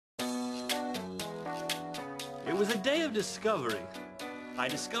was a day of discovery. I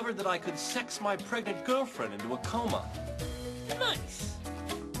discovered that I could sex my pregnant girlfriend into a coma. Nice.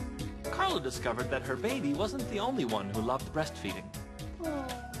 Carla discovered that her baby wasn't the only one who loved breastfeeding. Oh,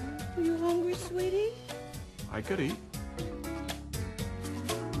 are you hungry, sweetie? I could eat.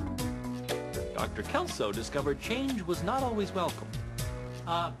 Dr. Kelso discovered change was not always welcome.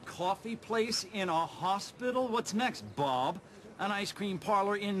 Coffee place in a hospital? What's next, Bob? An ice cream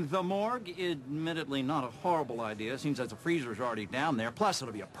parlor in the morgue? Admittedly not a horrible idea, seems as the freezer's already down there. Plus,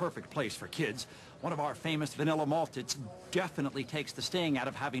 it'll be a perfect place for kids. One of our famous vanilla malteds definitely takes the sting out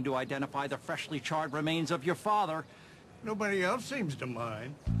of having to identify the freshly charred remains of your father. Nobody else seems to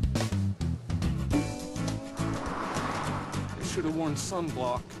mind. I should have worn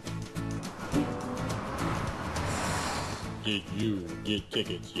sunblock. Did you get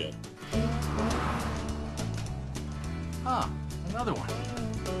tickets yet? Ah, another one.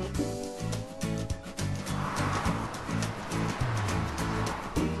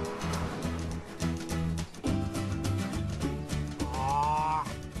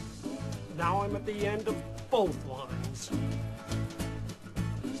 Now I'm at the end of both lines.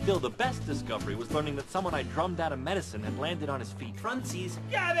 Still, the best discovery was learning that someone I drummed out of medicine had landed on his feet. Frontsies,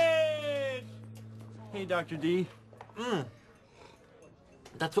 cabbage! Hey, Dr. D.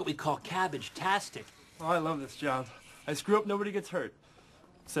 That's what we call cabbage-tastic. Oh, I love this job. I screw up, nobody gets hurt.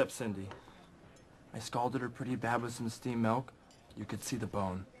 Except Cindy. I scalded her pretty bad with some steamed milk. You could see the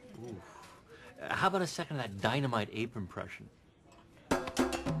bone. Ooh. How about a second of that dynamite ape impression?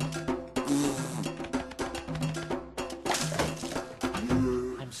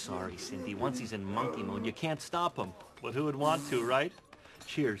 I'm sorry, Cindy. Once he's in monkey mode, you can't stop him. But who would want to, right?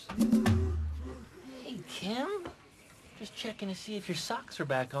 Cheers. Hey, Kim. Just checking to see if your socks are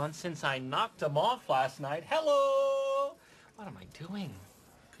back on since I knocked them off last night. Hello! What am I doing?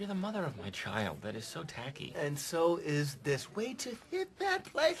 You're the mother of my child. That is so tacky. And so is this. Way to hit that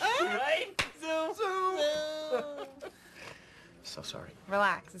place. Right? Zoom, zoom. So sorry.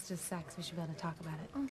 Relax, it's just sex. We should be able to talk about it.